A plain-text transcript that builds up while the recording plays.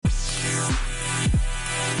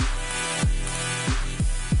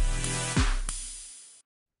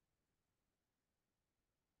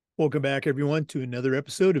Welcome back, everyone, to another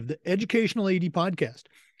episode of the Educational AD Podcast.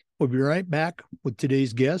 We'll be right back with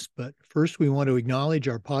today's guest, but first we want to acknowledge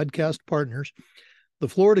our podcast partners, the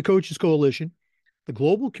Florida Coaches Coalition, the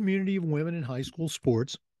Global Community of Women in High School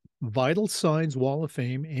Sports, Vital Signs Wall of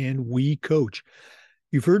Fame, and We Coach.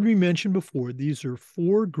 You've heard me mention before, these are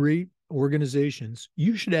four great organizations.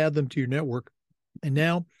 You should add them to your network. And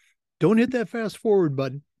now, don't hit that fast forward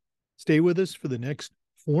button. Stay with us for the next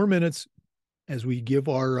 4 minutes as we give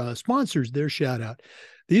our sponsors their shout out.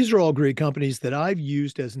 These are all great companies that I've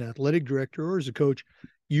used as an athletic director or as a coach.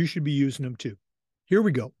 You should be using them too. Here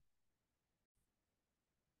we go.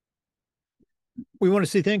 We want to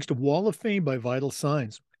say thanks to Wall of Fame by Vital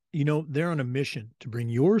Signs. You know, they're on a mission to bring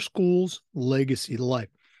your school's legacy to life.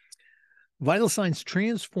 Vital Signs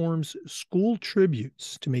transforms school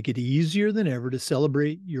tributes to make it easier than ever to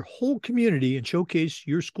celebrate your whole community and showcase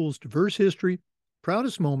your school's diverse history,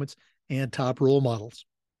 proudest moments, and top role models.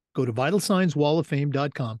 Go to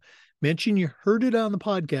vitalsignswalloffame.com. Mention you heard it on the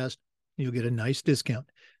podcast, and you'll get a nice discount.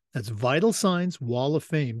 That's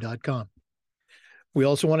vitalsignswalloffame.com. We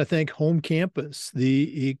also want to thank Home Campus,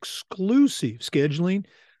 the exclusive scheduling,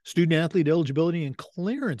 student-athlete eligibility, and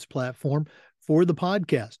clearance platform for the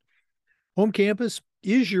podcast. Home Campus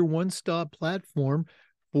is your one-stop platform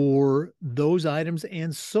for those items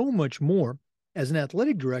and so much more. As an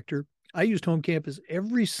athletic director, I used Home Campus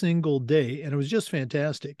every single day, and it was just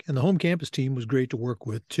fantastic. And the Home Campus team was great to work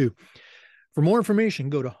with, too. For more information,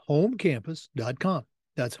 go to homecampus.com.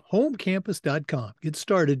 That's homecampus.com. Get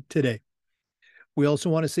started today. We also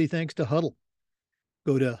want to say thanks to Huddle.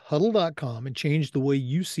 Go to huddle.com and change the way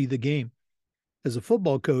you see the game. As a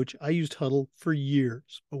football coach, I used Huddle for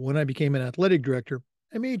years. But when I became an athletic director,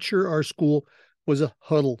 I made sure our school was a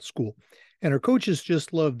Huddle school. And our coaches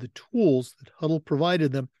just loved the tools that Huddle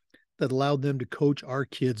provided them that allowed them to coach our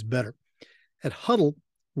kids better. At Huddle,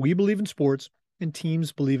 we believe in sports and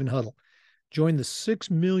teams believe in Huddle. Join the 6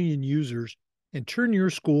 million users and turn your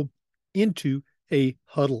school into a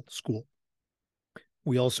Huddle school.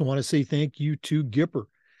 We also want to say thank you to Gipper.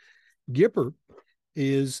 Gipper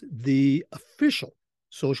is the official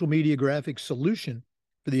social media graphics solution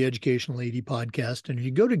for the Educational AD podcast. And if you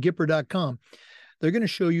go to Gipper.com, they're going to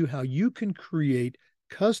show you how you can create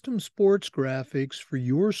custom sports graphics for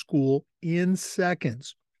your school in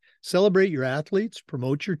seconds. Celebrate your athletes,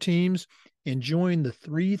 promote your teams, and join the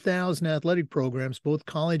 3,000 athletic programs, both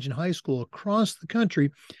college and high school, across the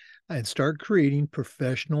country, and start creating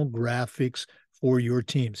professional graphics for your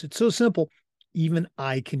teams. It's so simple, even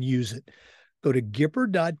I can use it. Go to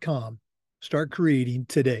Gipper.com, start creating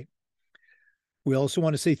today. We also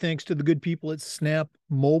want to say thanks to the good people at Snap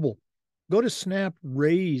Mobile. Go to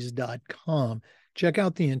snapraise.com. Check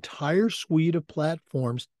out the entire suite of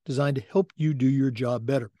platforms designed to help you do your job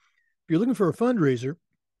better. If you're looking for a fundraiser,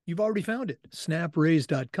 you've already found it,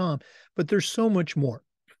 snapraise.com, but there's so much more.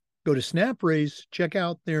 Go to SnapRaise, check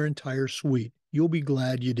out their entire suite. You'll be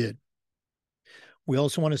glad you did. We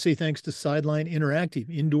also want to say thanks to Sideline Interactive,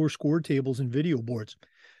 indoor score tables and video boards.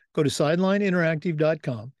 Go to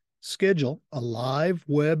sidelineinteractive.com, schedule a live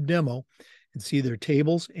web demo, and see their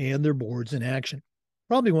tables and their boards in action.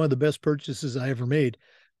 Probably one of the best purchases I ever made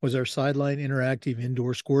was our Sideline Interactive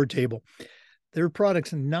indoor score table. Their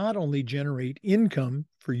products not only generate income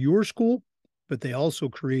for your school, but they also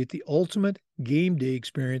create the ultimate game day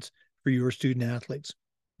experience for your student athletes.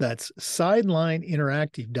 That's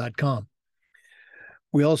sidelineinteractive.com.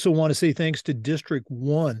 We also want to say thanks to District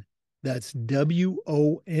 1. That's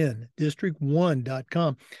WON,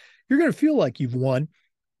 district1.com. You're going to feel like you've won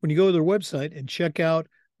when you go to their website and check out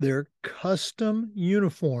their custom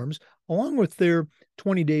uniforms, along with their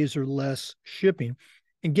 20 days or less shipping.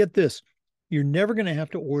 And get this, you're never going to have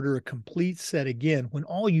to order a complete set again when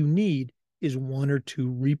all you need is 1 or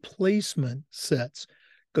 2 replacement sets.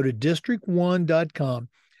 Go to district1.com,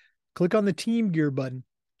 click on the Team Gear button,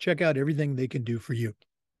 check out everything they can do for you.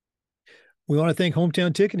 We want to thank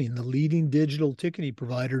Hometown Ticketing, the leading digital ticketing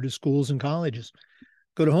provider to schools and colleges.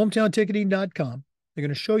 Go to hometownticketing.com. They're going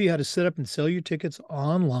to show you how to set up and sell your tickets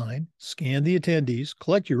online, scan the attendees,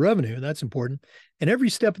 collect your revenue, that's important, and every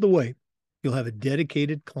step of the way, you'll have a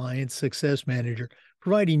dedicated client success manager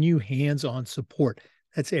providing you hands-on support.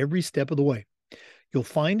 That's every step of the way. You'll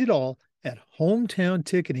find it all at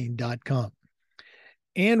hometownticketing.com.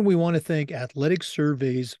 And we want to thank Athletic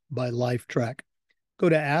Surveys by LifeTrack. Go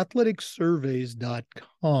to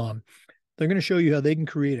athleticsurveys.com. They're going to show you how they can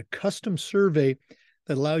create a custom survey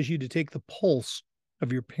that allows you to take the pulse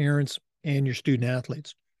of your parents and your student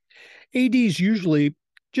athletes. ADs usually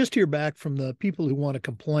just hear back from the people who want to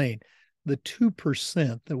complain, the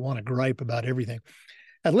 2% that want to gripe about everything.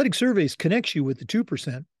 Athletic Surveys connects you with the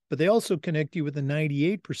 2% but they also connect you with the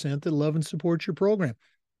 98% that love and support your program.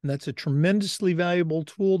 And that's a tremendously valuable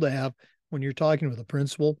tool to have when you're talking with a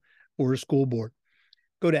principal or a school board.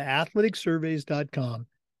 Go to athleticsurveys.com.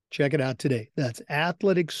 Check it out today. That's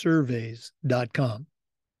athleticsurveys.com.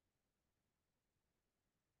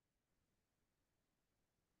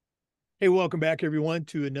 Hey, welcome back, everyone,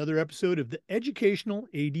 to another episode of the Educational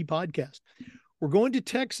AD Podcast. We're going to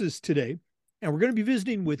Texas today, and we're going to be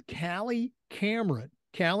visiting with Callie Cameron.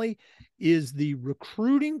 Callie is the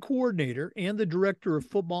recruiting coordinator and the director of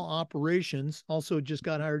football operations. Also just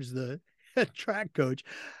got hired as the head track coach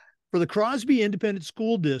for the Crosby Independent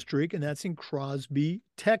School District, and that's in Crosby,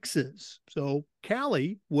 Texas. So,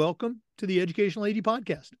 Callie, welcome to the Educational AD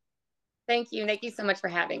Podcast. Thank you. Thank you so much for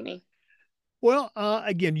having me. Well,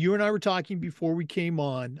 again, you and I were talking before we came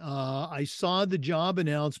on. I saw the job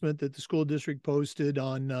announcement that the school district posted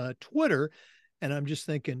on Twitter, and I'm just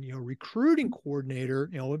thinking, recruiting coordinator,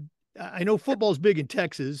 I know football is big in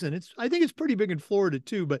Texas, and I think it's pretty big in Florida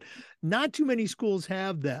too, but not too many schools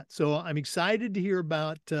have that. So I'm excited to hear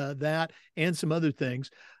about that and some other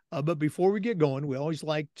things. But before we get going, we always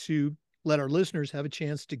like to let our listeners have a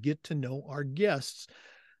chance to get to know our guests.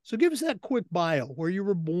 So give us that quick bio, where you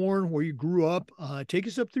were born, where you grew up. Take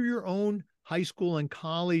us up through your own high school and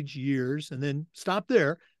college years, and then stop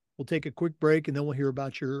there. We'll take a quick break, and then we'll hear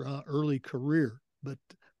about your early career. But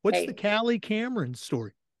what's the Callie Cameron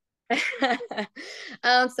story? So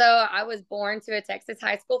I was born to a Texas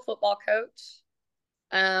high school football coach.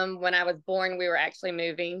 When I was born, we were actually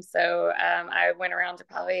moving. So I went around to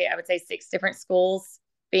probably, I would say, 6 different schools,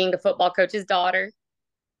 being a football coach's daughter.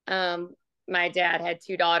 My dad had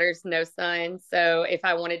 2 daughters, no sons. So if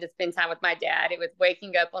I wanted to spend time with my dad, it was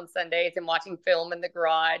waking up on Sundays and watching film in the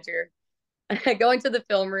garage or going to the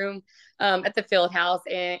film room at the field house.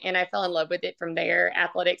 And I fell in love with it from there.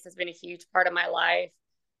 Athletics has been a huge part of my life.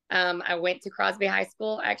 I went to Crosby High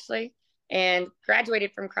School, actually, and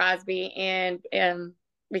graduated from Crosby and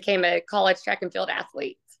became a college track and field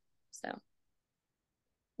athlete. So,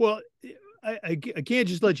 well, I can't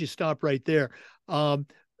just let you stop right there.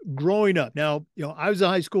 Growing up, now, I was a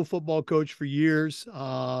high school football coach for years.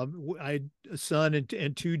 I had a son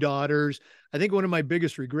and 2 daughters. I think one of my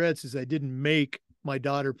biggest regrets is I didn't make my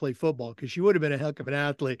daughter play football because she would have been a heck of an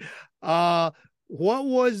athlete. What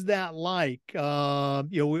was that like?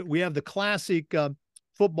 We have the classic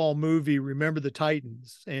football movie, Remember the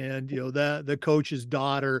Titans, and the coach's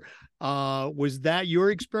daughter. Was that your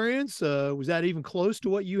experience? Was that even close to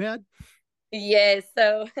what you had? yes.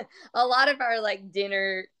 So a lot of our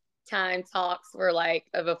dinner time talks were like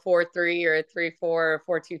of a 4-3 or a 3-4 or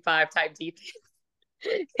 4-2-5 type defense.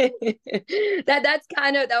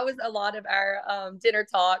 that was a lot of our dinner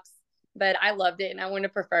talks, but I loved it and I wouldn't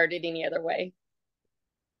have preferred it any other way.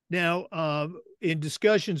 Now, in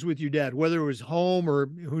discussions with your dad, whether it was home or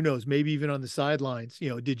who knows, maybe even on the sidelines,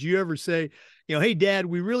 did you ever say, hey, Dad,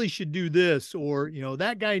 we really should do this, or,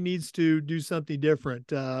 that guy needs to do something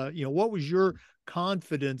different? What was your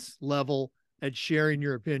confidence level at sharing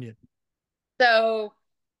your opinion? So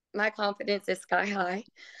my confidence is sky high.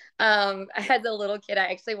 As a little kid, I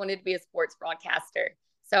actually wanted to be a sports broadcaster.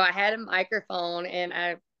 So I had a microphone and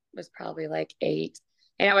I was probably like 8.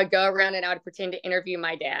 And I would go around and I would pretend to interview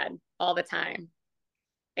my dad all the time.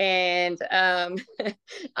 And I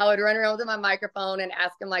would run around with my microphone and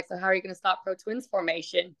ask him, so how are you going to stop pro twins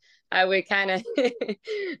formation? I would kind of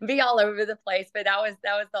be all over the place. But that was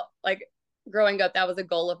growing up, that was a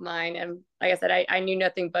goal of mine. And like I said, I knew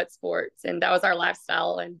nothing but sports, and that was our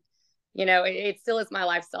lifestyle. And, it still is my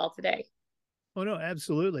lifestyle today. Oh, no,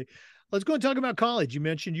 absolutely. Let's go and talk about college. You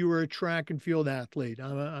mentioned you were a track and field athlete.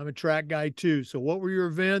 I'm a track guy too. So what were your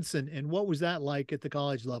events and what was that like at the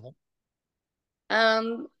college level?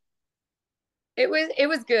 It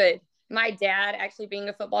was good. My dad, actually being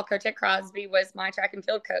a football coach at Crosby, was my track and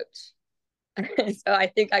field coach. So I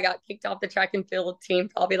think I got kicked off the track and field team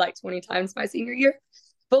probably like 20 times my senior year,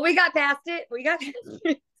 but we got past it.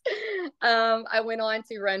 I went on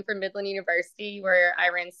to run for Midland University, where I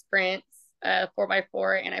ran sprints,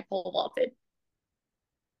 4x4, and I pole vaulted.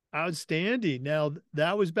 Outstanding. Now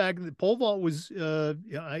that was back. The pole vault was. I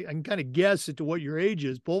can kind of guess as to what your age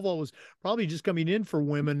is. Pole vault was probably just coming in for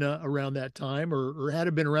women around that time, or had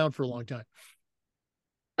it been around for a long time?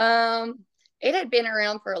 It had been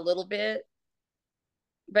around for a little bit,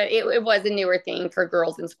 but it was a newer thing for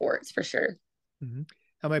girls in sports for sure. Mm-hmm.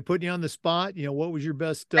 Am I putting you on the spot? What was your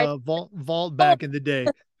best vault back in the day?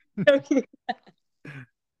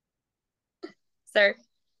 Sir?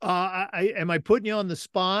 Am I putting you on the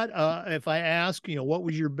spot? If I ask, what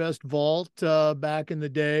was your best vault back in the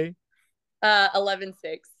day? 11.6.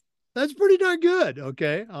 That's pretty darn good.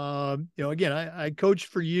 Okay. Again, I coached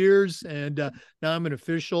for years, and now I'm an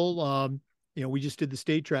official. We just did the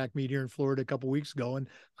state track meet here in Florida a couple of weeks ago, and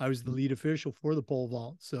I was the lead official for the pole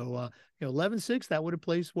vault. So, 11-6, that would have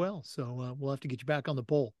placed well. So we'll have to get you back on the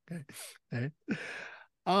pole. Okay. Okay.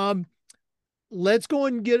 Um, let's go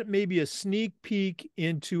and get maybe a sneak peek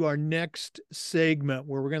into our next segment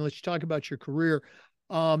where we're going to let you talk about your career.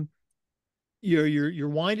 Um, you're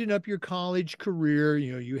winding up your college career.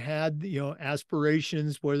 You had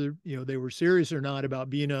aspirations, whether they were serious or not,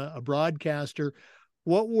 about being a broadcaster.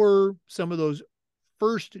 What were some of those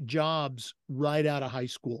first jobs right out of high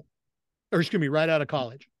school, or excuse me, right out of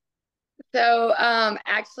college? So,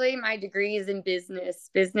 actually, my degree is in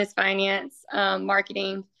business finance,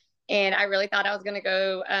 marketing, and I really thought I was going to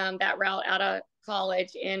go that route out of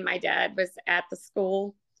college. And my dad was at the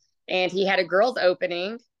school, and he had a girls'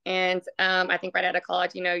 opening. And I think right out of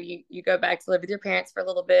college, you go back to live with your parents for a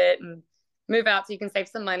little bit and move out so you can save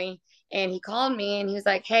some money. And he called me and he was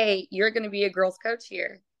like, "Hey, you're going to be a girls' coach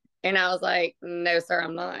here." And I was like, "No, sir,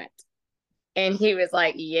 I'm not." And he was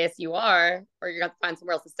like, "Yes, you are, or you're going to find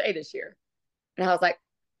somewhere else to stay this year." And I was like,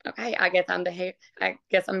 "Okay, I guess I'm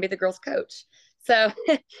gonna be the girls' coach." So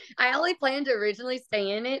I only planned to originally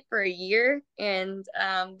stay in it for a year, and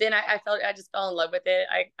then I just fell in love with it.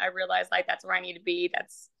 I realized like that's where I need to be.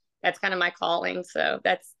 That's kind of my calling. So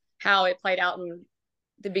that's how it played out in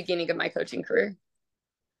the beginning of my coaching career.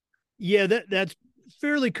 Yeah, that's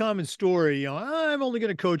fairly common story. I'm only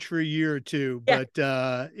going to coach for a year or two, Yeah. but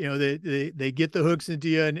they get the hooks into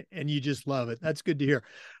you, and you just love it. That's good to hear.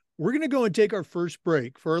 We're going to go and take our first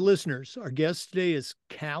break. For our listeners, our guest today is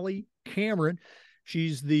Callie Cameron.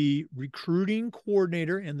 She's the recruiting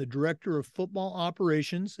coordinator and the director of football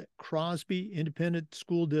operations at Crosby Independent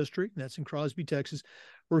School District. That's in Crosby, Texas.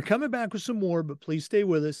 We're coming back with some more, but please stay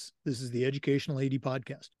with us. This is the Educational AD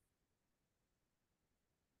Podcast.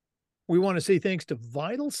 We want to say thanks to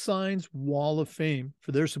Vital Signs Wall of Fame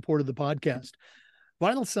for their support of the podcast.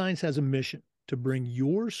 Vital Signs has a mission to bring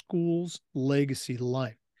your school's legacy to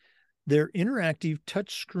life. Their interactive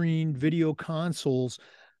touchscreen video consoles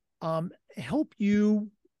help you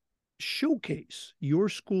showcase your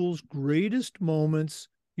school's greatest moments,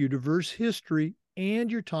 your diverse history,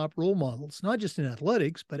 and your top role models, not just in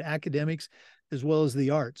athletics, but academics as well as the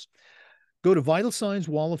arts. Go to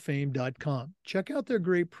vitalsignswalloffame.com. Check out their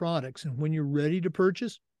great products. And when you're ready to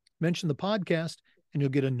purchase, mention the podcast and you'll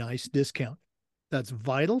get a nice discount. That's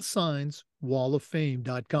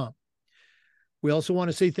vitalsignswalloffame.com. We also want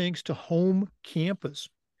to say thanks to Home Campus.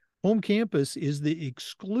 Home Campus is the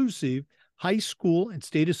exclusive high school and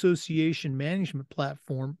state association management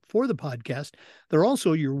platform for the podcast. They're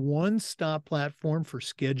also your one-stop platform for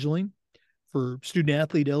scheduling, for student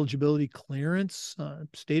athlete eligibility clearance,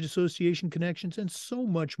 state association connections, and so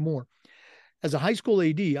much more. As a high school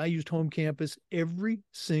AD, I used Home Campus every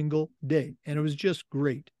single day, and it was just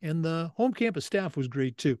great. And the Home Campus staff was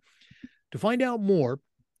great too. To find out more,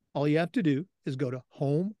 all you have to do is go to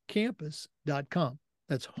homecampus.com.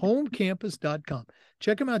 That's homecampus.com.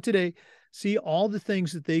 Check them out today. See all the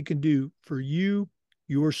things that they can do for you,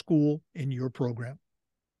 your school, and your program.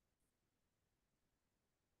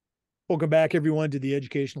 Welcome back, everyone, to the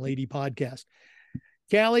Educational AD Podcast.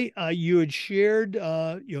 Callie, you had shared,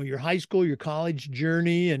 your high school, your college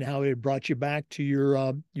journey, and how it brought you back to your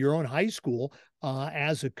own high school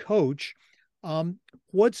as a coach.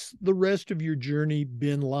 What's the rest of your journey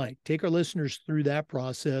been like? Take our listeners through that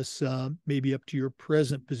process, maybe up to your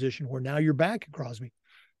present position, where now you're back at Crosby.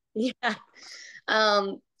 Yeah.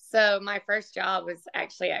 So my first job was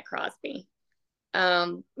actually at Crosby.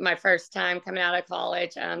 My first time coming out of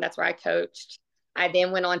college, that's where I coached. I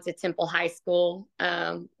then went on to Temple High School,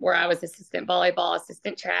 where I was assistant volleyball,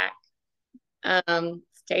 assistant track.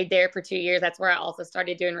 Stayed there for 2 years. That's where I also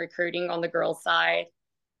started doing recruiting on the girls' side,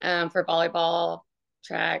 for volleyball,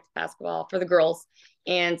 track, basketball for the girls.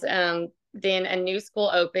 And then a new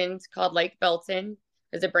school opened called Lake Belton.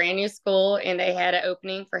 It was a brand new school, and they had an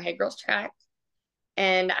opening for head girls track.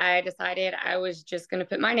 And I decided I was just going to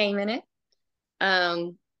put my name in it.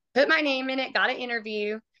 Put my name in it, got an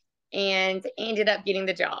interview, and ended up getting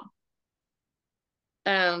the job.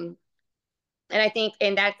 And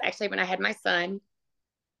that's actually when I had my son.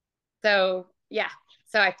 So yeah,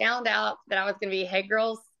 so I found out that I was going to be a head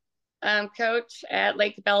girls coach at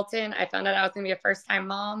Lake Belton. I found out I was going to be a first time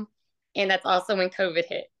mom, and that's also when COVID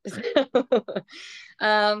hit.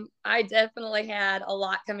 I definitely had a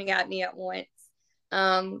lot coming at me at once.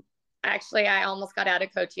 Actually, I almost got out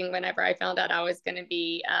of coaching whenever I found out I was going to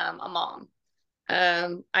be a mom. I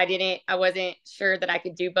wasn't sure that I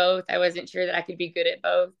could do both. I wasn't sure that I could be good at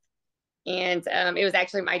both. And it was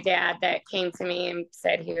actually my dad that came to me and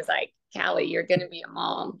said, he was like, Callie, you're going to be a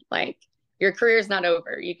mom. Like, your career's not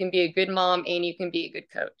over. You can be a good mom and you can be a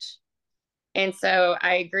good coach. And so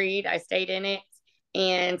I agreed. I stayed in it,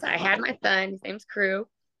 and I had my son. His name's Crew,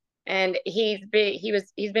 and he's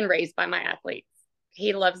been raised by my athletes.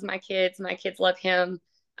 He loves my kids. My kids love him.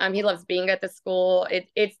 He loves being at the school.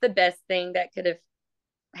 It's the best thing that could have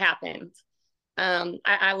happened.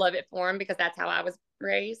 I love it for him because that's how I was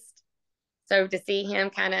raised. So to see him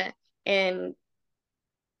kind of in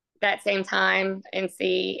that same time and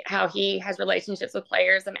see how he has relationships with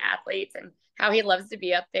players and athletes and how he loves to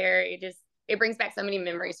be up there, it brings back so many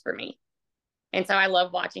memories for me. And so I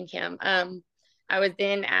love watching him. I was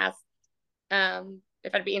then asked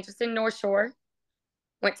if I'd be interested in North Shore.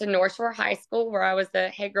 Went to North Shore High School, where I was the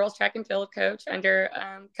head girls track and field coach under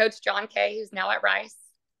Coach John Kay, who's now at Rice,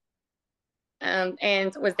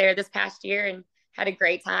 and was there this past year and had a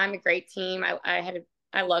great time, a great team.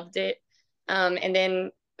 I loved it. And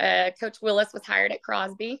then Coach Willis was hired at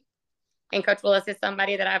Crosby, and Coach Willis is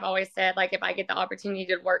somebody that I've always said, like, if I get the opportunity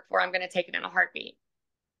to work for, I'm going to take it in a heartbeat.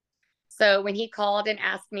 So when he called and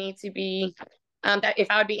asked me to be that if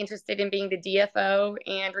I would be interested in being the DFO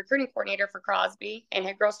and recruiting coordinator for Crosby and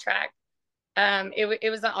head girls track,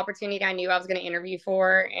 it was an opportunity I knew I was going to interview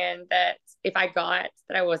for, and that if I got,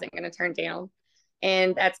 that I wasn't going to turn down.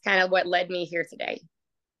 And that's kind of what led me here today.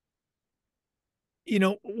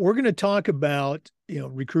 We're going to talk about,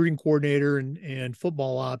 recruiting coordinator and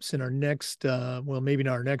football ops in our next, maybe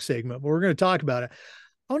not our next segment, but we're going to talk about it.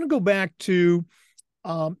 I want to go back to,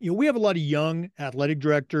 we have a lot of young athletic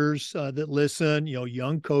directors that listen,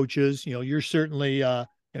 young coaches. You're certainly,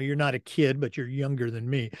 you're not a kid, but you're younger than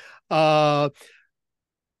me.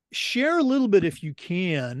 Share a little bit, if you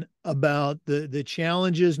can, about the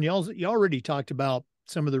challenges, and you already talked about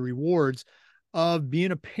some of the rewards of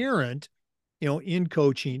being a parent, in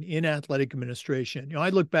coaching, in athletic administration. I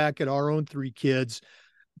look back at our own three kids,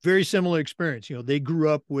 very similar experience. They grew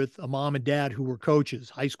up with a mom and dad who were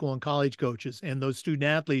coaches, high school and college coaches, and those student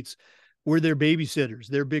athletes were their babysitters,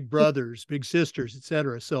 their big brothers, big sisters, et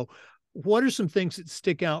cetera. So what are some things that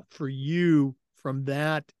stick out for you from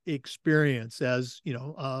that experience as,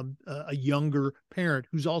 a younger parent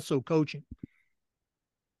who's also coaching?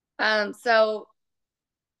 So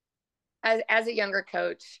as a younger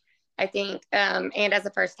coach, I think, and as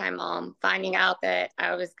a first time mom, finding out that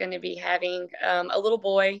I was going to be having a little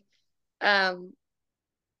boy was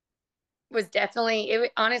definitely,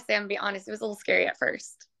 honestly, I'm going to be honest, it was a little scary at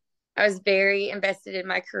first. I was very invested in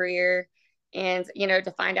my career, and,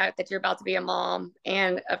 to find out that you're about to be a mom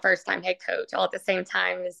and a first time head coach all at the same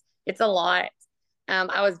time it's a lot.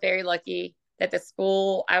 I was very lucky that the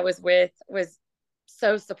school I was with was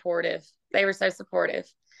so supportive. They were so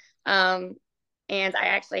supportive. And I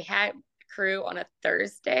actually had Crew on a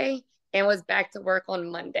Thursday and was back to work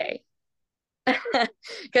on Monday.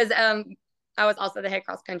 Because I was also the head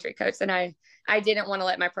cross country coach, and I didn't want to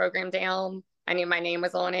let my program down. I knew my name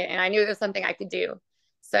was on it, and I knew it was something I could do.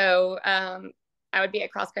 So I would be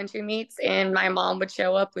at cross country meets, and my mom would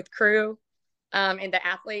show up with Crew, and the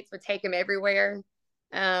athletes would take him everywhere.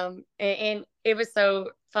 And it was so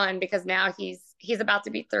fun because now he's about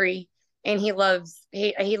to be 3, and he loves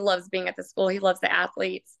being at the school. He loves the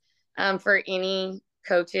athletes. For any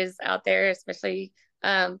coaches out there, especially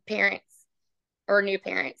parents or new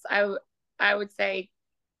parents, I would say,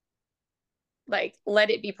 like,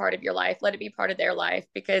 let it be part of your life. Let it be part of their life,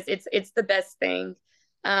 because it's the best thing.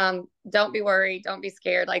 Don't be worried. Don't be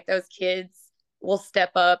scared. Like, those kids will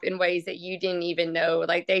step up in ways that you didn't even know.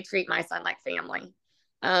 Like, they treat my son like family.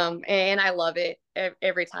 And I love it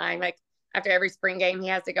every time. Like, after every spring game, he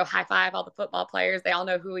has to go high five all the football players. They all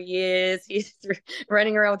know who he is. He's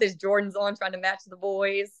running around with his Jordans on, trying to match the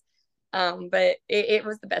boys. But it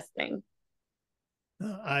was the best thing.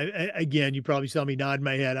 Again, you probably saw me nod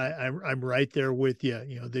my head. I'm right there with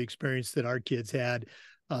you. The experience that our kids had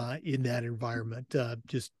in that environment,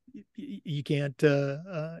 just you can't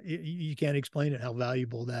explain it, how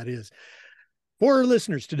valuable that is. For our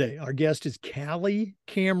listeners today, our guest is Callie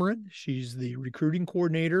Cameron. She's the recruiting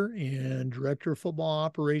coordinator and director of football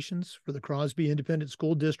operations for the Crosby Independent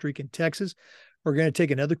School District in Texas. We're going to take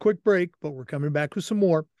another quick break, but we're coming back with some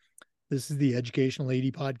more. This is the Educational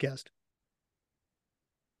AD Podcast.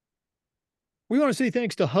 We want to say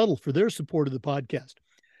thanks to Huddle for their support of the podcast.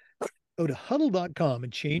 Go to huddle.com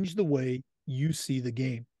and change the way you see the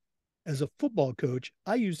game. As a football coach,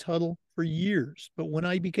 I used Huddle for years, but when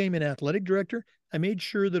I became an athletic director, I made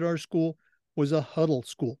sure that our school was a Huddle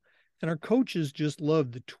school. And our coaches just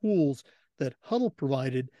loved the tools that Huddle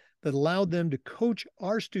provided that allowed them to coach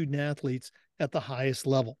our student athletes at the highest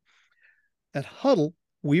level. At Huddle,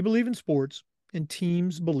 we believe in sports and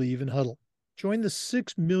teams believe in Huddle. Join the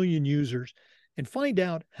 6 million users and find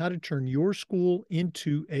out how to turn your school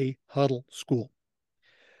into a Huddle school.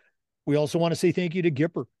 We also want to say thank you to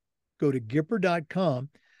Gipper. Go to Gipper.com.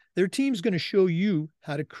 Their team's going to show you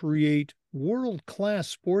how to create world-class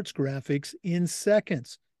sports graphics in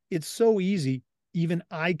seconds. It's so easy, even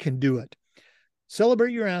I can do it.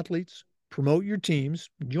 Celebrate your athletes, promote your teams,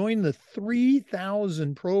 join the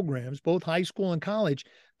 3,000 programs, both high school and college,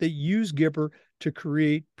 that use Gipper to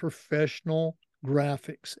create professional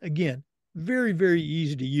graphics. Again, very, very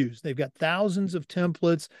easy to use. They've got thousands of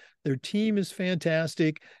templates. Their team is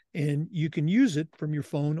fantastic, and you can use it from your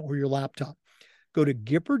phone or your laptop. Go to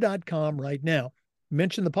Gipper.com right now.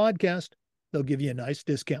 Mention the podcast. They'll give you a nice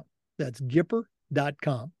discount. That's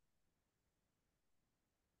Gipper.com.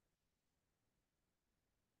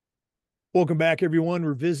 Welcome back, everyone.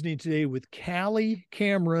 We're visiting today with Callie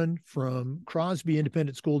Cameron from Crosby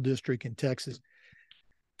Independent School District in Texas.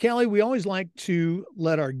 Callie, we always like to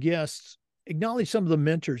let our guests acknowledge some of the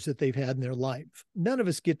mentors that they've had in their life. None of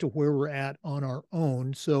us get to where we're at on our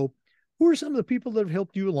own. So who are some of the people that have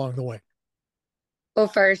helped you along the way? Well,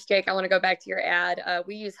 first, Jake, I want to go back to your ad.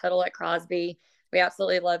 We use Huddle at Crosby. We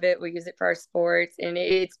absolutely love it. We use it for our sports, and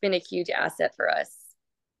it's been a huge asset for us.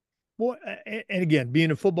 Well, and again, being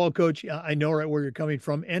a football coach, I know right where you're coming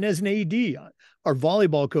from. And as an AD, our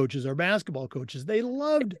volleyball coaches, our basketball coaches, they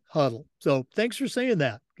loved Huddle. So thanks for saying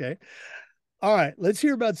that. Okay. All right. Let's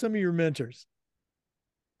hear about some of your mentors.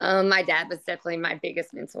 My dad was definitely my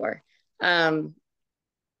biggest mentor. Um,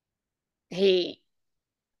 he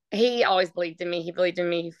he always believed in me. He believed in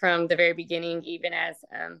me from the very beginning, even as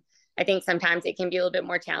I think sometimes it can be a little bit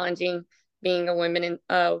more challenging being a woman in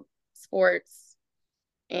sports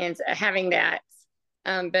and having that.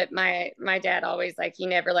 But my dad always, like, he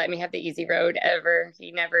never let me have the easy road ever.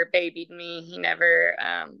 He never babied me. He never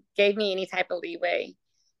gave me any type of leeway.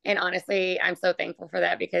 And honestly, I'm so thankful for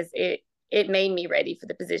that because it made me ready for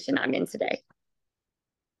the position I'm in today.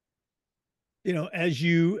 As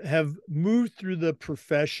you have moved through the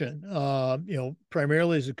profession,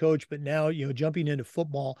 primarily as a coach, but now, jumping into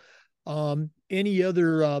football, any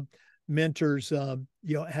other mentors,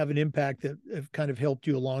 have an impact that have kind of helped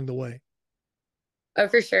you along the way? Oh,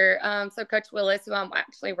 for sure. So Coach Willis, who I'm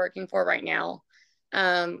actually working for right now,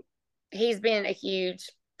 um, he's been a huge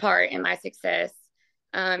part in my success.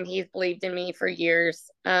 He's believed in me for years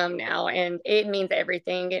now, and it means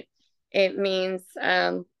everything. It means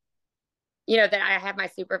that I have my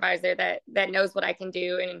supervisor that knows what I can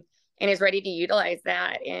do and is ready to utilize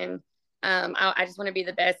that. And I just want to be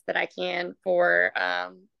the best that I can for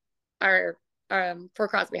our for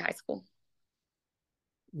Crosby High School.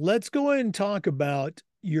 Let's go ahead and talk about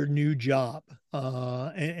your new job.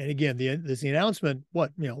 And again, the announcement,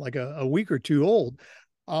 like a week or two old.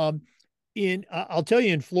 I'll tell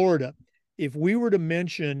you, in Florida, if we were to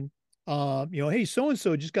mention, hey,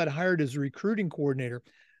 so-and-so just got hired as a recruiting coordinator,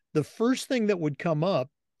 the first thing that would come up,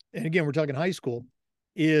 and again, we're talking high school,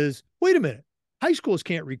 is, wait a minute, high schools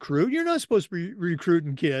can't recruit. You're not supposed to be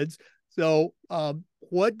recruiting kids. So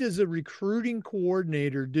what does a recruiting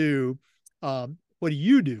coordinator do? What do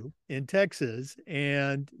you do in Texas?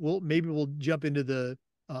 And maybe we'll jump into the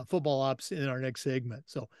football ops in our next segment.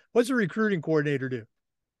 So what's a recruiting coordinator do?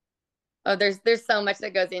 Oh, there's so much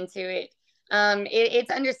that goes into it.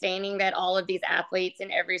 It's understanding that all of these athletes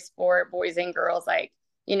in every sport, boys and girls, like,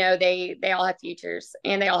 they all have futures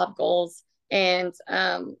and they all have goals. And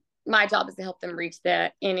my job is to help them reach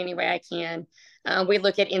that in any way I can. We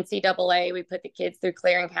look at NCAA. We put the kids through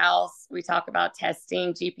clearinghouse. We talk about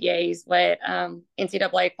testing, GPAs, what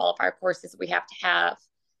NCAA qualifier courses we have to have.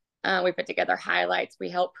 We put together highlights. We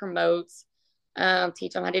help promote,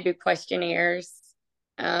 teach them how to do questionnaires,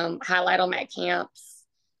 highlight them at camps.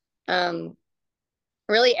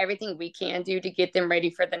 Really everything we can do to get them ready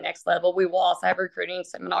for the next level. We will also have recruiting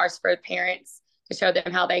seminars for parents to show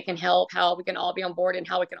them how they can help, how we can all be on board, and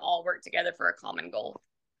how we can all work together for a common goal.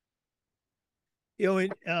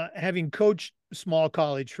 Having coached small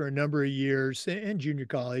college for a number of years and junior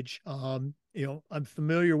college, I'm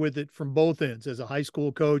familiar with it from both ends as a high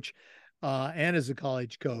school coach and as a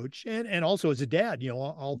college coach, and also as a dad.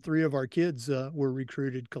 All three of our kids were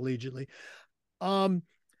recruited collegiately.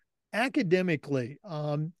 Academically,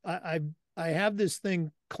 I have this thing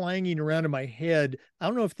clanging around in my head. I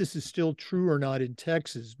don't know if this is still true or not in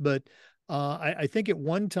Texas, but I think at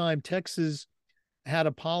one time Texas had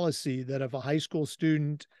a policy that if a high school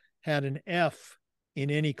student had an F in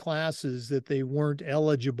any classes, that they weren't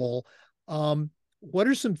eligible. What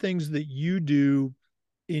are some things that you do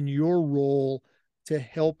in your role to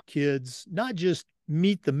help kids not just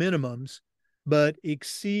meet the minimums, but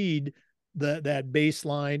exceed that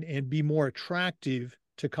baseline and be more attractive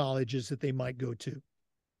to colleges that they might go to?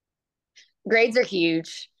 Grades are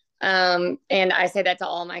huge. And I say that to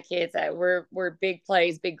all my kids that we're big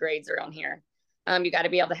plays, big grades around here. You got to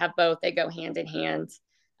be able to have both. They go hand in hand.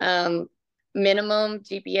 Um, Minimum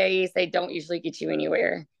GPAs, they don't usually get you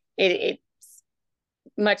anywhere. It's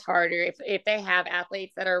much harder if they have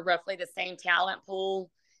athletes that are roughly the same talent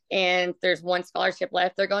pool and there's one scholarship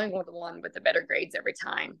left, they're going with the one with the better grades every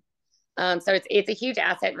time. So it's a huge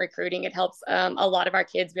asset in recruiting. It helps a lot of our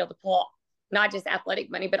kids be able to pull not just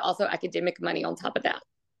athletic money, but also academic money on top of that.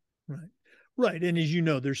 Right. Right. And as you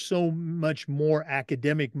know, there's so much more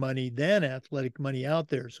academic money than athletic money out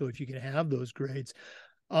there. So if you can have those grades,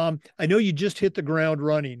 I know you just hit the ground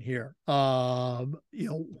running here.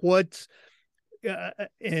 What's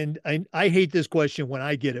and I hate this question when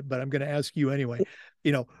I get it, but I'm going to ask you anyway.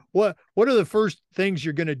 What are the first things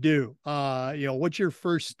you're going to do? What's your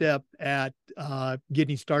first step at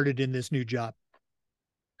getting started in this new job?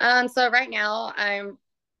 So right now I'm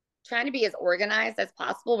trying to be as organized as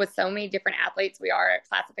possible with so many different athletes. We are at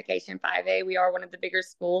classification 5A. We are one of the bigger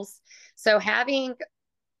schools. So having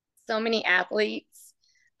so many athletes,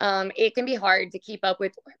 it can be hard to keep up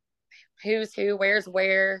with who's who, where's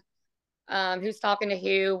where, who's talking to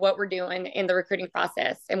who, what we're doing in the recruiting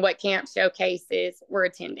process, and what camp showcases we're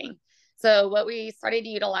attending. So what we started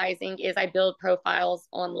utilizing is I build profiles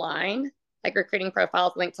online, like recruiting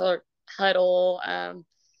profiles linked to Huddle,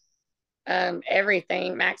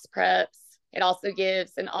 everything, Max Preps. It also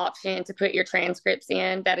gives an option to put your transcripts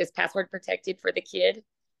in that is password protected for the kid.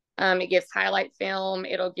 It gives highlight film.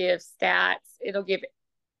 It'll give stats. It'll give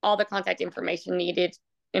all the contact information needed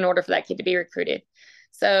in order for that kid to be recruited.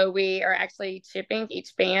 So we are actually chipping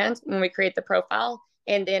each band when we create the profile,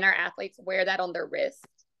 and then our athletes wear that on their wrist.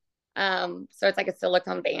 So it's like a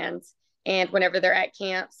silicone band. And whenever they're at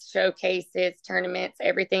camps, showcases, tournaments,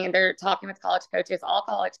 everything, and they're talking with college coaches, all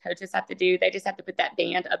college coaches have to do, they just have to put that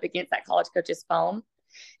band up against that college coach's phone,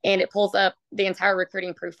 and it pulls up the entire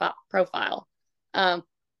recruiting profile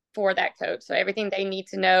for that coach. So everything they need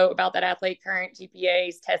to know about that athlete, current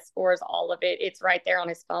GPAs, test scores, all of it, it's right there on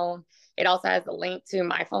his phone. It also has a link to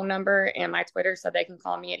my phone number and my Twitter, so they can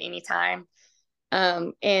call me at any time.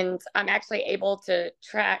 And I'm actually able to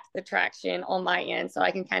track the traction on my end, so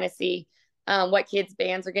I can kind of see what kids'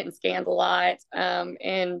 bands are getting scanned a lot,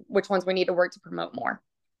 and which ones we need to work to promote more.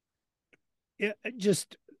 Yeah,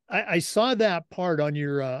 I saw that part on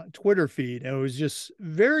your Twitter feed, and it was just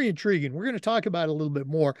very intriguing. We're going to talk about it a little bit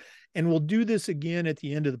more, and we'll do this again at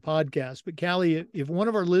the end of the podcast. But Callie, if one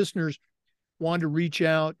of our listeners wanted to reach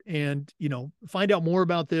out and find out more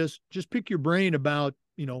about this, just pick your brain about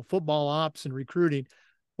football ops and recruiting,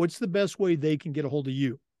 what's the best way they can get a hold of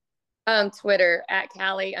you? Twitter at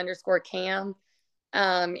Callie_Cam.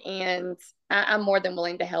 And I'm more than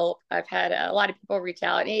willing to help. I've had a lot of people reach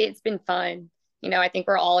out. It's been fun. I think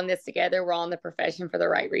we're all in this together. We're all in the profession for the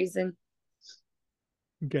right reason.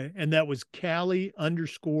 Okay. And that was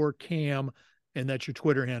Callie_Cam, and that's your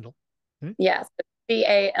Twitter handle. Okay? Yes.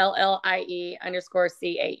 CALLIE_CAM.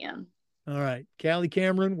 All right. Callie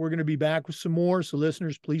Cameron, we're going to be back with some more. So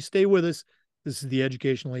listeners, please stay with us. This is the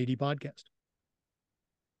Educational AD Podcast.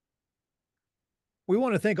 We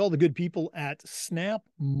want to thank all the good people at Snap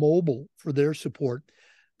Mobile for their support.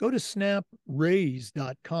 Go to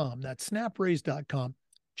snapraise.com. That's snapraise.com.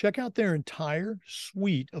 Check out their entire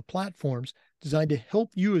suite of platforms designed to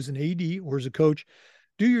help you as an AD or as a coach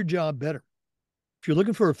do your job better. If you're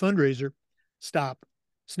looking for a fundraiser, stop.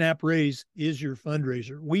 SnapRaise is your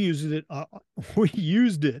fundraiser. We used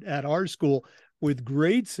it at our school with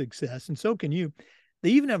great success, and so can you.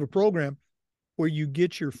 They even have a program where you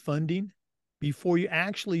get your funding before you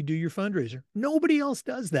actually do your fundraiser. Nobody else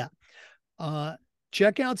does that.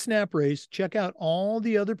 Check out SnapRaise. Check out all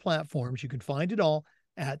the other platforms. You can find it all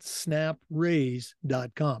at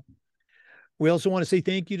snapraise.com. We also want to say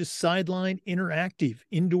thank you to Sideline Interactive,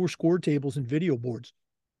 indoor score tables and video boards.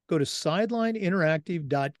 Go to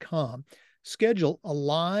sidelineinteractive.com, schedule a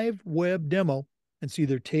live web demo, and see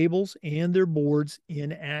their tables and their boards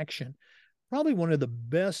in action. Probably one of the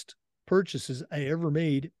best purchases I ever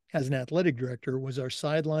made as an athletic director was our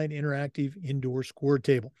Sideline Interactive indoor score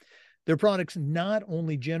table. Their products not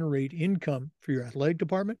only generate income for your athletic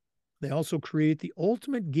department, they also create the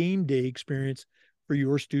ultimate game day experience for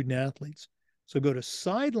your student athletes. So go to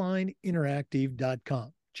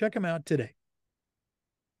sidelineinteractive.com. Check them out today.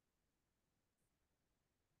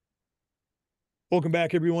 Welcome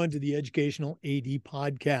back, everyone, to the Educational AD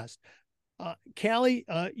Podcast. Callie,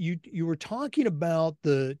 you were talking about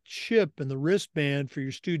the chip and the wristband for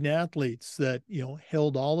your student athletes that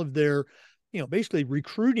held all of their basically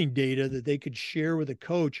recruiting data that they could share with a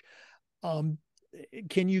coach. Um,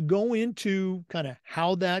 can you go into kind of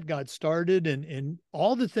how that got started and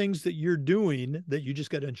all the things that you're doing that you just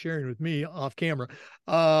got done sharing with me off camera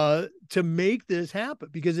to make this happen?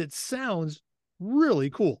 Because it sounds really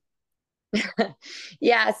cool.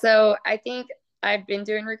 Yeah, so I think I've been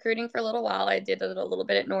doing recruiting for a little while. I did it a little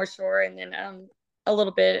bit at North Shore and then a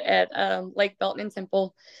little bit at Lake Belton and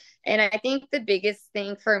Temple. And I think the biggest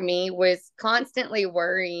thing for me was constantly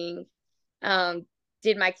worrying, um,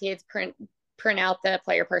 did my kids print out the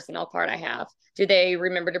player personnel card I have? Do they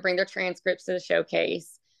remember to bring their transcripts to the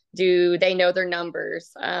showcase? Do they know their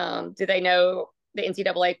numbers? Do they know the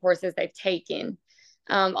NCAA courses they've taken?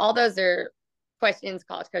 All those are questions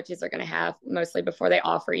college coaches are going to have mostly before they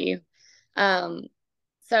offer you. Um,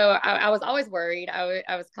 so I was always worried.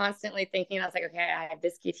 I was constantly thinking, I was like, okay, I have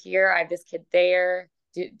this kid here, I have this kid there.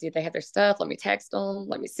 Do they have their stuff? Let me text them.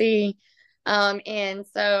 Let me see. And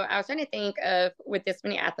so I was trying to think of with this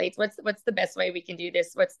many athletes, what's the best way we can do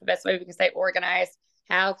this? What's the best way we can stay organized?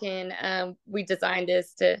 How can we design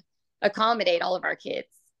this to accommodate all of our kids?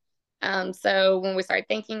 So when we started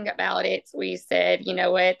thinking about it, we said, you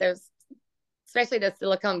know what, those especially the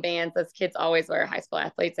silicone bands, those kids always wear high school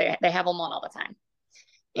athletes. They have them on all the time.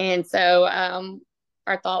 And so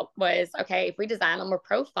our thought was, okay, if we design them a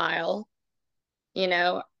profile, you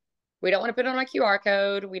know, we don't want to put it on a QR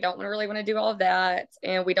code. We don't really want to do all of that.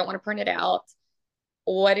 And we don't want to print it out.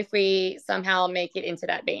 What if we somehow make it into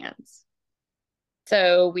that band?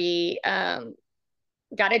 So we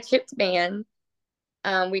got a chipped band.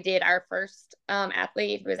 We did our first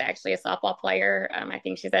athlete who was actually a softball player. I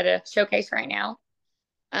think she's at a showcase right now.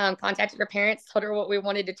 Contacted her parents, told her what we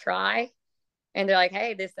wanted to try. And they're like,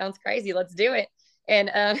 hey, this sounds crazy. Let's do it.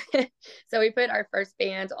 And so we put our first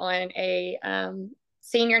band on a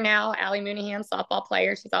senior now, Allie Mooneyham, softball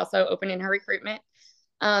player. She's also open in her recruitment.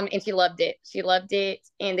 And she loved it. She loved it.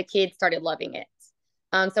 And the kids started loving it.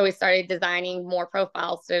 So we started designing more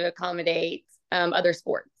profiles to accommodate other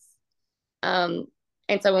sports. And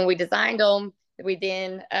so when we designed them, we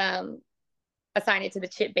then assigned it to the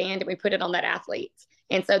chip band and we put it on that athlete.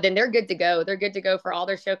 And so then they're good to go. They're good to go for all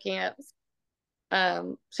their show camps,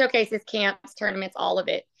 showcases, camps, tournaments, all of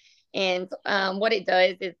it. And what it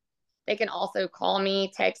does is they can also call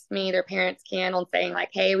me, text me, their parents can on saying like,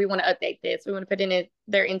 hey, we want to update this. We want to put in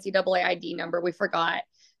their NCAA ID number. We forgot.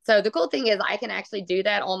 So the cool thing is I can actually do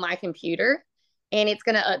that on my computer and it's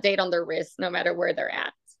going to update on their wrist no matter where they're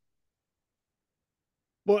at.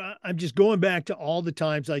 Well, I'm just going back to all the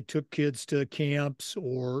times I took kids to camps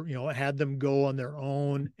or, had them go on their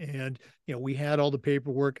own. And, we had all the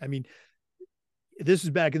paperwork. I mean, this is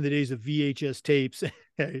back in the days of VHS tapes.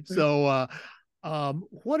 So,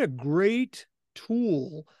 what a great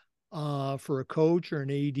tool for a coach or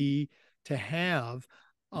an AD to have.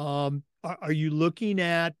 Are you looking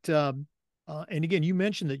at, and again, you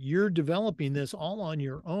mentioned that you're developing this all on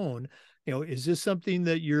your own. Is this something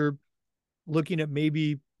that you're looking at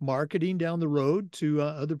maybe marketing down the road to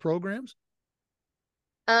other programs?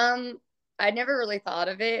 I never really thought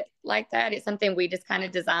of it like that. It's something we just kind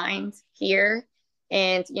of designed here.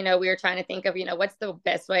 And, we were trying to think of, what's the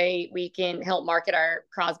best way we can help market our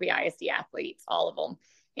Crosby ISD athletes, all of them.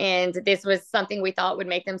 And this was something we thought would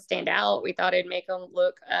make them stand out. We thought it'd make them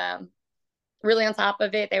look really on top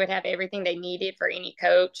of it. They would have everything they needed for any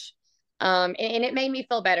coach. And it made me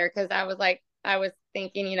feel better because I was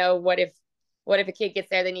thinking, what if a kid gets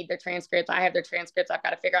there, they need their transcripts. I have their transcripts. I've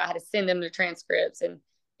got to figure out how to send them their transcripts. And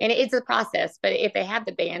it's a process. But if they have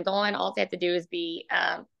the band on, all they have to do is be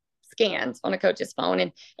scanned on a coach's phone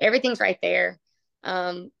and everything's right there,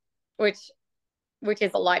 which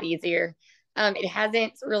is a lot easier. It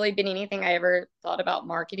hasn't really been anything I ever thought about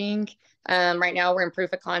marketing. Right now we're in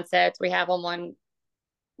proof of concept. We have them on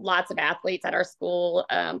lots of athletes at our school,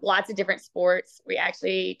 lots of different sports. We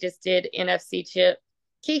actually just did NFC chip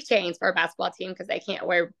keychains for our basketball team because they can't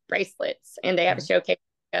wear bracelets and they have a showcase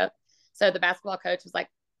up. So the basketball coach was like,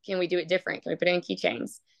 can we do it different? Can we put it in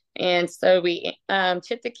keychains? And so we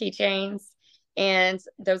chipped the keychains and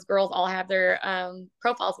those girls all have their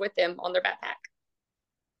profiles with them on their backpack.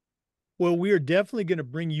 Well, we are definitely going to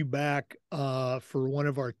bring you back for one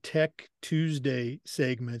of our Tech Tuesday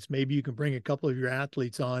segments. Maybe you can bring a couple of your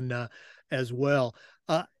athletes on as well.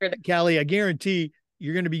 Callie, I guarantee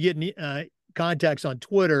you're going to be getting contacts on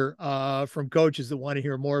Twitter from coaches that want to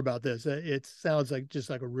hear more about this. It sounds like just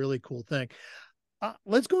like a really cool thing.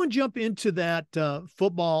 Let's go and jump into that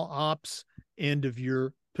football ops end of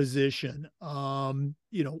your position.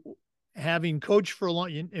 Having coached for a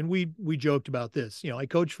long, and we joked about this. I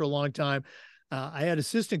coached for a long time. I had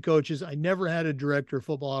assistant coaches. I never had a director of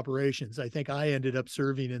football operations. I think I ended up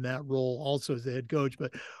serving in that role also as the head coach.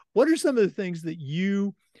 But what are some of the things that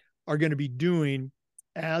you are going to be doing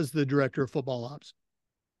as the director of football ops?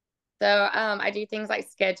 So I do things like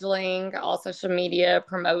scheduling, all social media,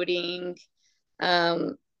 promoting,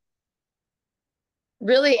 um,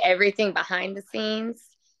 really everything behind the scenes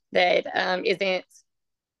that isn't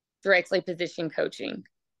directly position coaching.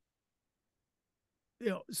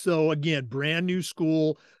 So again, brand new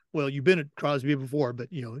school. Well, you've been at Crosby before,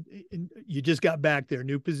 but you just got back there,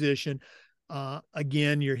 new position.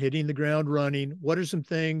 Again, you're hitting the ground running. What are some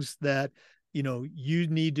things that you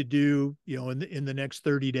need to do, in the next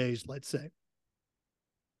 30 days, let's say?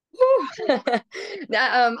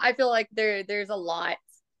 I feel like there's a lot.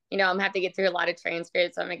 I'm gonna have to get through a lot of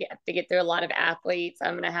transcripts. I'm gonna have to get through a lot of athletes.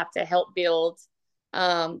 I'm gonna have to help build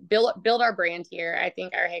our brand here. I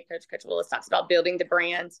think our head coach, Coach Willis, talks about building the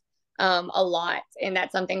brand a lot, and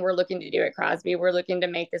that's something we're looking to do at Crosby. We're looking to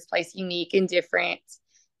make this place unique and different,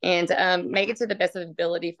 and make it to the best of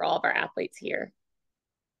ability for all of our athletes here.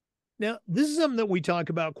 Now, this is something that we talk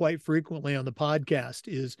about quite frequently on the podcast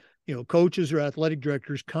is, coaches or athletic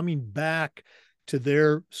directors coming back to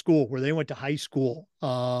their school where they went to high school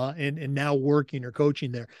and now working or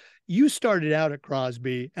coaching there. You started out at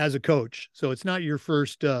Crosby as a coach, so it's not your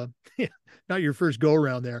first not your first go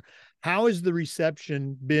around there. How has the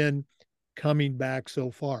reception been coming back so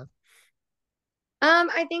far?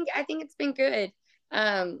 I think it's been good.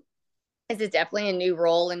 This is definitely a new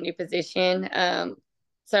role and new position.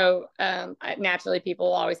 So naturally, people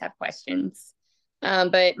will always have questions.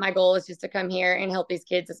 But my goal is just to come here and help these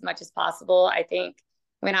kids as much as possible. I think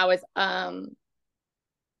when I was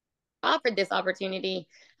offered this opportunity,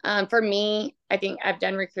 for me, I think I've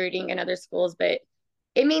done recruiting in other schools, but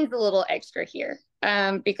it means a little extra here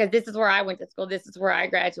because this is where I went to school. This is where I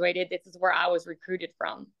graduated. This is where I was recruited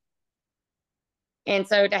from. And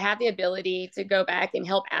so to have the ability to go back and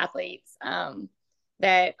help athletes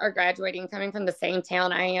that are graduating, coming from the same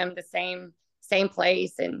town I am, the same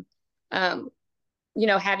place, and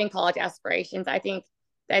having college aspirations, I think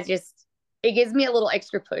that just it gives me a little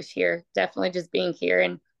extra push here. Definitely just being here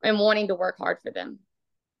and wanting to work hard for them.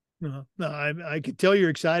 No, I could tell you're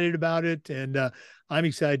excited about it, and I'm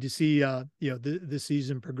excited to see the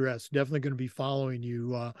season progress. Definitely going to be following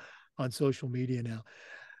you on social media now.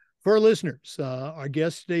 For our listeners, our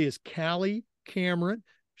guest today is Callie Cameron.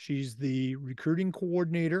 She's the recruiting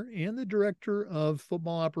coordinator and the director of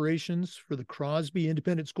football operations for the Crosby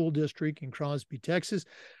Independent School District in Crosby, Texas.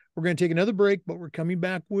 We're going to take another break, but we're coming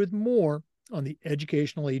back with more on the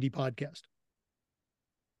Educational AD podcast.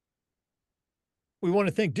 We want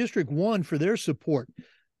to thank District 1 for their support.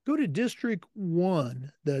 Go to District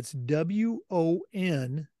 1, that's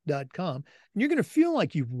WON.com, and you're going to feel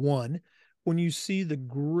like you've won when you see the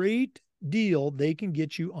great deal they can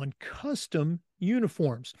get you on custom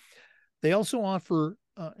uniforms. They also offer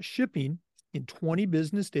shipping in 20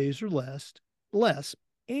 business days or less,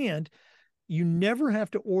 and you never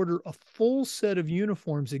have to order a full set of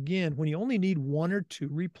uniforms again when you only need one or two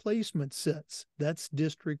replacement sets. That's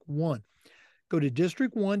District 1. Go to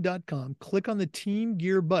district1.com, click on the Team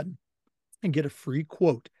Gear button, and get a free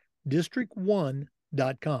quote.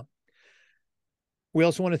 District1.com. We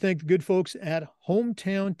also want to thank the good folks at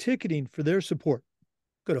Hometown Ticketing for their support.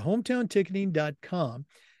 Go to hometownticketing.com,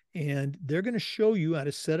 and they're going to show you how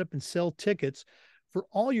to set up and sell tickets for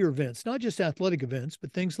all your events, not just athletic events,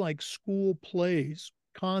 but things like school plays,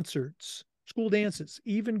 concerts, school dances,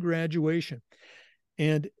 even graduation.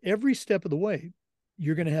 And every step of the way,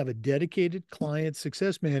 you're going to have a dedicated client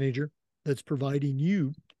success manager that's providing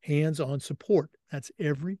you hands-on support. That's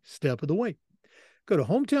every step of the way. Go to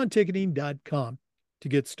hometownticketing.com to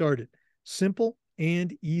get started. Simple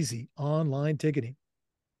and easy online ticketing.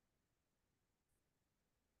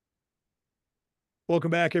 Welcome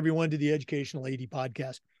back, everyone, to the Educational AD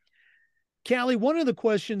podcast. Callie, one of the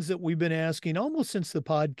questions that we've been asking almost since the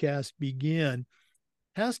podcast began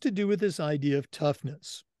has to do with this idea of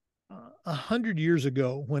toughness. 100 years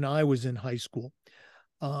ago, when I was in high school,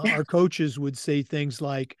 our coaches would say things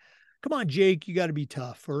like, "Come on, Jake, you got to be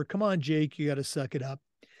tough," or "Come on, Jake, you got to suck it up."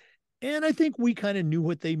 And I think we kind of knew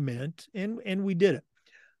what they meant, and we did it.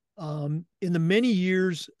 In the many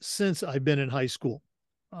years since I've been in high school,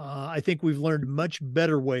 I think we've learned much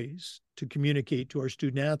better ways to communicate to our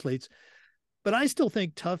student athletes. But I still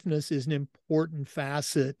think toughness is an important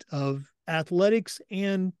facet of athletics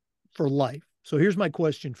and for life. So here's my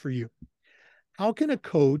question for you. How can a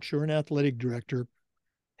coach or an athletic director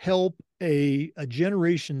help a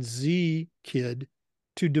Generation Z kid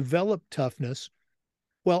to develop toughness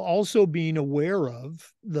while also being aware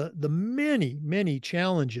of the many, many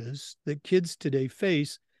challenges that kids today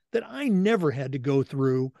face that I never had to go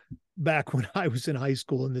through back when I was in high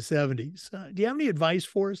school in the 70s. Do you have any advice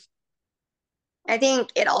for us? I think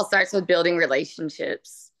it all starts with building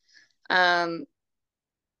relationships. Um,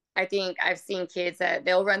 I think I've seen kids that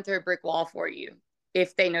they'll run through a brick wall for you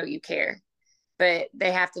if they know you care, but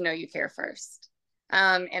they have to know you care first.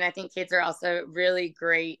 And I think kids are also really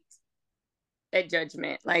great at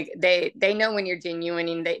judgment. Like they know when you're genuine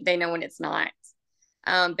and they know when it's not.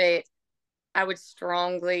 But I would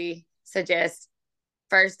strongly suggest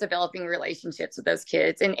first developing relationships with those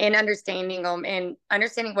kids and understanding them and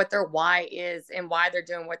understanding what their why is and why they're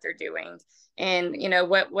doing what they're doing. And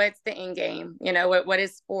what's the end game? What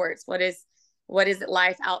is sports? What is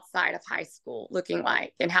life outside of high school looking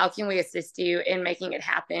like? And how can we assist you in making it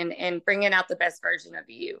happen and bringing out the best version of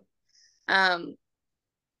you? Um,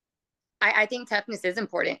 I think toughness is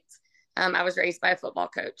important. I was raised by a football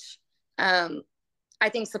coach. Um, I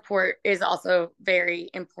think support is also very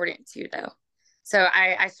important too, though. So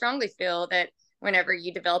I strongly feel that whenever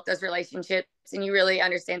you develop those relationships and you really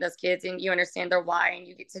understand those kids and you understand their why and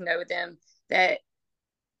you get to know them, that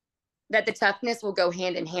the toughness will go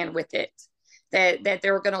hand in hand with it. That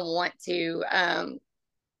they're going to want to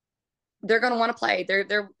they're going to want to play. They're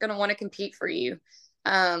going to want to compete for you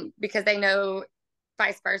because they know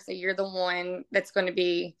vice versa. You're the one that's going to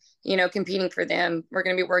be competing for them. We're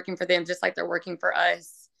going to be working for them just like they're working for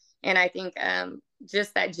us. And I think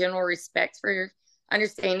just that general respect for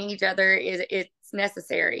understanding each other it's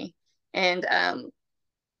necessary. And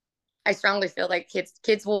I strongly feel like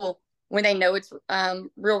kids will, when they know it's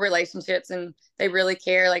real relationships and they really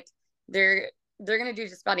care, like they're going to do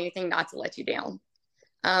just about anything not to let you down.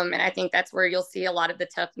 And I think that's where you'll see a lot of the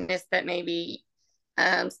toughness that maybe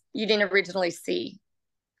you didn't originally see.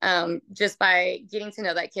 Just by getting to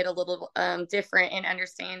know that kid a little different and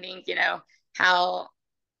understanding, how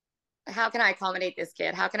can I accommodate this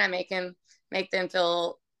kid? How can I make them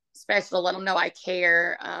feel special? Let them know I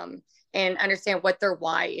care, and understand what their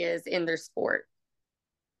why is in their sport.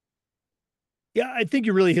 Yeah, I think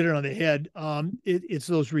you really hit it on the head. It's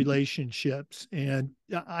those relationships. And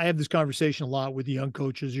I have this conversation a lot with young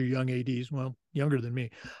coaches or young ADs, well, younger than me.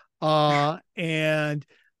 And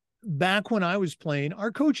back when I was playing,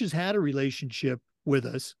 our coaches had a relationship with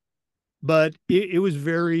us, but it was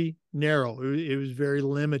very narrow. It was very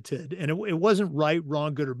limited. And it wasn't right,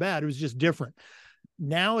 wrong, good, or bad. It was just different.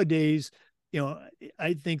 Nowadays,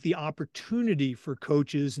 I think the opportunity for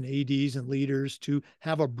coaches and ADs and leaders to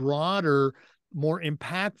have a broader, more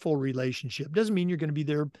impactful relationship doesn't mean you're going to be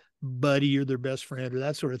their buddy or their best friend or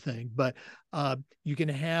that sort of thing, but you can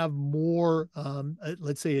have more,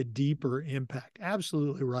 let's say, a deeper impact.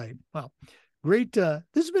 Absolutely right. Wow. Great. This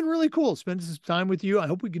has been really cool. Spending some time with you. I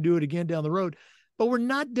hope we can do it again down the road, but we're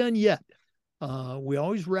not done yet. We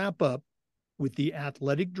always wrap up with the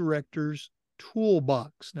athletic director's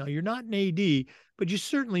toolbox. Now, you're not an AD, but you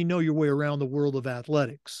certainly know your way around the world of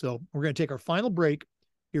athletics. So we're going to take our final break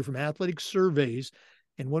here from Athletic Surveys.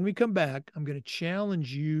 And when we come back, I'm going to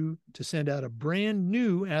challenge you to send out a brand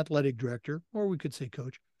new athletic director, or we could say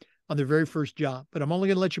coach, on their very first job. But I'm only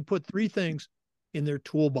going to let you put 3 things in their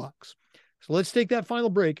toolbox. So let's take that final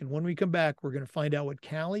break. And when we come back, we're going to find out what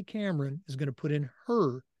Callie Cameron is going to put in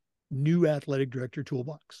her new athletic director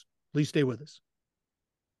toolbox. Please stay with us.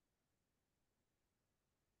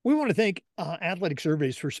 We want to thank Athletic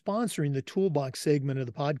Surveys for sponsoring the Toolbox segment of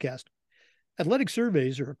the podcast. Athletic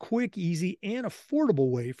Surveys are a quick, easy, and affordable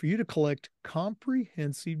way for you to collect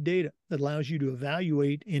comprehensive data that allows you to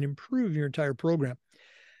evaluate and improve your entire program.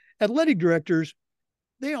 Athletic directors,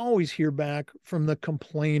 they always hear back from the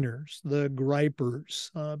complainers, the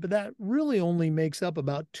gripers, but that really only makes up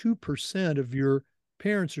about 2% of your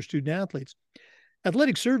parents or student athletes.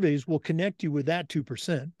 Athletic Surveys will connect you with that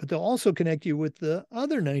 2%, but they'll also connect you with the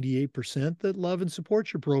other 98% that love and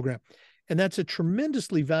support your program. And that's a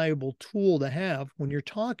tremendously valuable tool to have when you're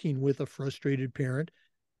talking with a frustrated parent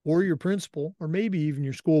or your principal, or maybe even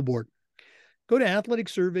your school board. Go to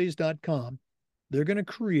athleticsurveys.com. They're going to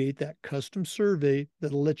create that custom survey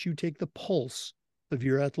that'll let you take the pulse of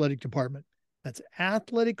your athletic department. That's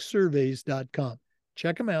athleticsurveys.com.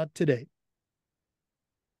 Check them out today.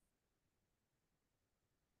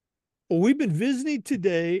 Well, we've been visiting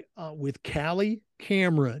today with Callie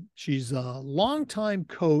Cameron. She's a longtime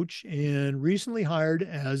coach and recently hired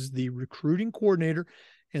as the recruiting coordinator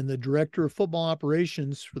and the director of football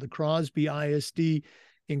operations for the Crosby ISD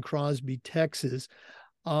in Crosby, Texas.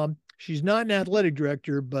 She's not an athletic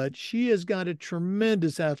director, but she has got a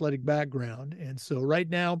tremendous athletic background. And so right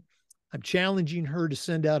now, I'm challenging her to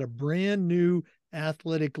send out a brand new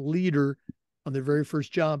athletic leader on their very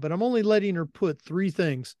first job, but I'm only letting her put 3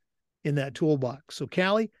 things in that toolbox. So,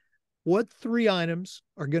 Callie, what 3 items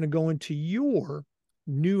are going to go into your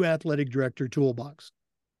new athletic director toolbox?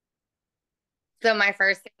 So my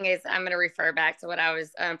first thing is I'm going to refer back to what I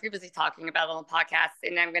was previously talking about on the podcast,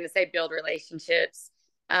 and I'm going to say build relationships.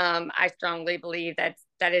 I strongly believe that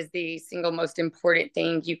is the single most important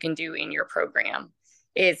thing you can do in your program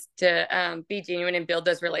is to be genuine and build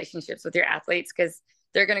those relationships with your athletes, because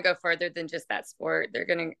they're going to go further than just that sport. They're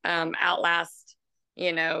going to outlast,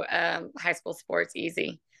 high school sports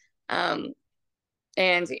easy.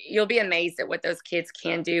 And you'll be amazed at what those kids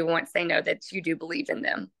can do once they know that you do believe in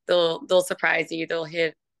them. They'll surprise you. They'll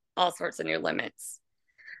hit all sorts of new limits.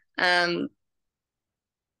 My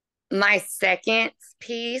second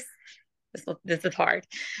piece, this is hard.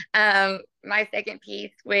 My second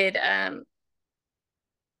piece would,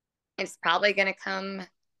 it's probably going to come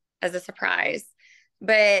as a surprise,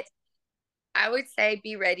 but I would say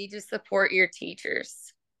be ready to support your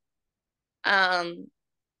teachers.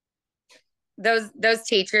 Those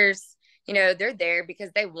teachers, they're there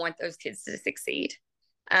because they want those kids to succeed.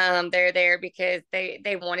 They're there because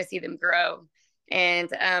they want to see them grow. And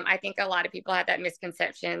I think a lot of people have that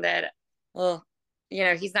misconception that, well,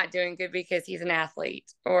 he's not doing good because he's an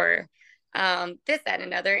athlete, or this, that, and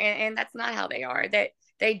another. And that's not how they are. That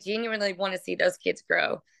they genuinely want to see those kids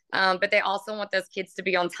grow. But they also want those kids to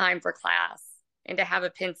be on time for class and to have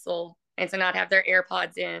a pencil and to not have their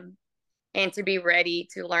AirPods in and to be ready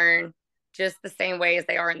to learn just the same way as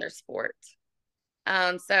they are in their sport.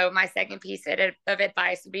 So my second piece of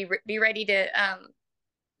advice would be ready to,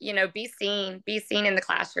 be seen in the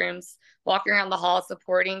classrooms, walking around the hall,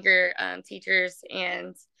 supporting your teachers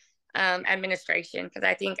and administration, because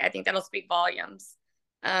I think that'll speak volumes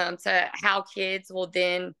to how kids will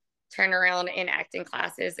then turn around and act in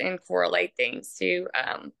classes and correlate things to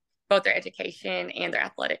both their education and their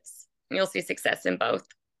athletics. And you'll see success in both.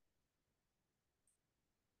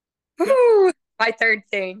 Woo, my third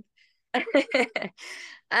thing.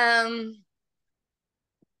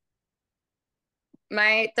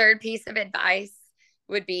 My third piece of advice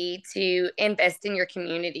would be to invest in your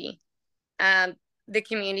community. The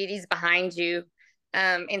community's behind you.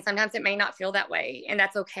 And sometimes it may not feel that way, and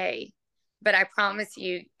that's okay. But I promise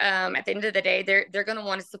you, at the end of the day, they're going to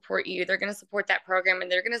want to support you. They're going to support that program,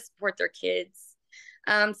 and they're going to support their kids.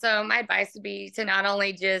 So my advice would be to not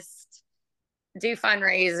only just do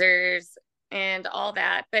fundraisers and all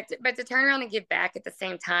that, but to turn around and give back at the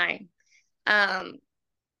same time. I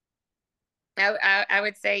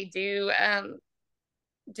would say do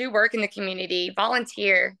work in the community,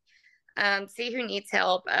 volunteer, see who needs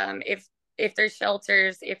help. If there's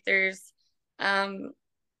shelters, if there's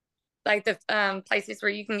like the places where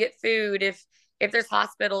you can get food, if there's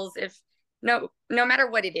hospitals, if no matter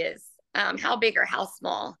what it is, how big or how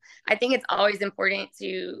small, I think it's always important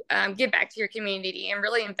to give back to your community and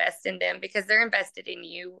really invest in them, because they're invested in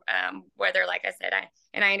you. Whether, like I said,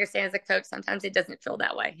 I understand as a coach, sometimes it doesn't feel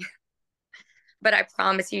that way, but I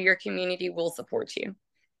promise you, your community will support you.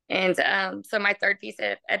 And so my third piece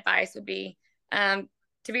of advice would be to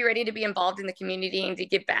be ready to be involved in the community and to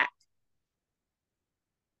give back.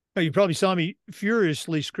 Oh, you probably saw me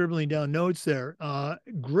furiously scribbling down notes there.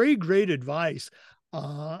 Great advice.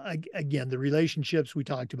 Again, the relationships, we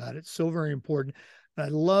talked about, it's so very important. I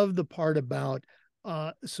love the part about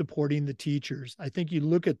supporting the teachers. I think you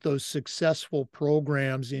look at those successful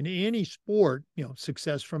programs in any sport,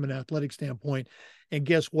 success from an athletic standpoint, and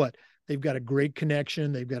guess what? They've got a great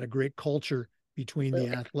connection. They've got a great culture between the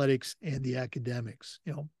athletics and the academics.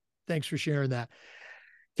 Thanks for sharing that.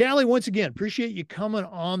 Callie, once again, appreciate you coming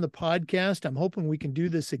on the podcast. I'm hoping we can do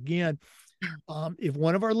this again. If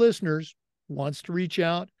one of our listeners wants to reach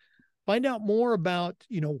out, find out more about,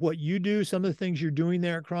 what you do, some of the things you're doing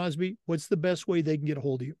there at Crosby, what's the best way they can get a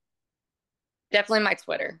hold of you? Definitely my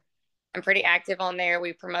Twitter. I'm pretty active on there.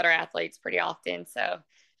 We promote our athletes pretty often. So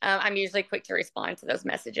I'm usually quick to respond to those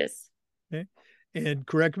messages. Okay. And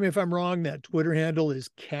correct me if I'm wrong, that Twitter handle is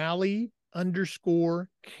Callie_Cam.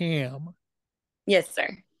 Yes,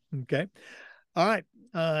 sir. Okay. All right.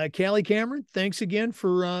 Callie Cameron, thanks again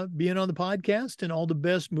for being on the podcast, and all the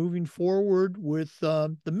best moving forward with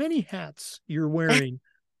the many hats you're wearing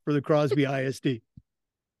for the Crosby ISD.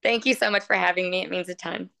 Thank you so much for having me. It means a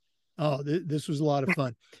ton. Oh, this was a lot of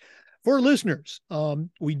fun. For listeners,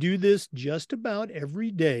 we do this just about every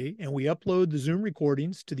day, and we upload the Zoom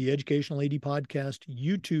recordings to the Educational AD Podcast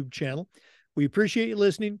YouTube channel. We appreciate you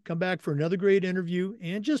listening. Come back for another great interview,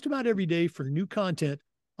 and just about every day for new content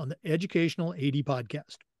on the Educational AD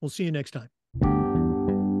Podcast. We'll see you next time.